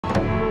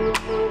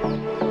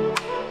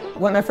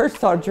When I first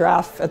saw a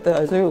giraffe at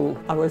the zoo,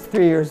 I was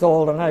 3 years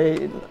old, and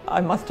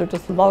I must have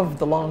just loved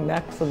the long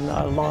necks and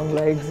long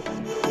legs.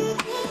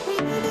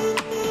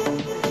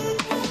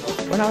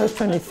 When I was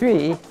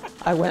 23,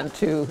 I went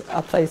to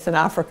a place in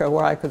Africa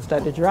where I could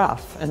study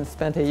giraffe and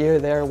spent a year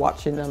there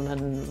watching them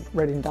and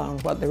writing down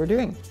what they were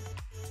doing.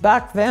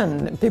 Back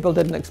then, people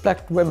didn't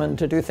expect women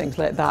to do things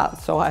like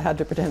that, so I had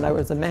to pretend I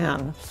was a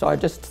man. So I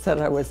just said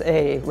I was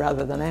A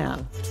rather than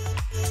Ann.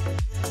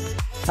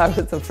 I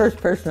was the first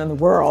person in the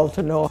world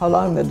to know how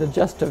long the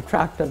digestive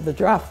tract of the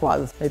giraffe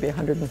was. Maybe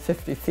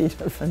 150 feet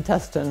of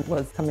intestine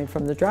was coming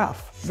from the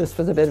giraffe. This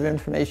was a bit of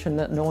information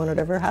that no one had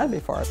ever had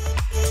before.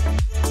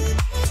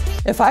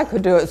 If I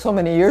could do it so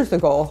many years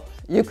ago,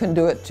 you can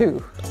do it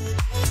too.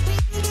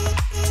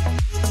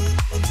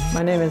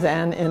 My name is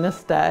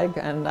Innis Dagg,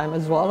 and I'm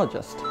a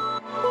zoologist.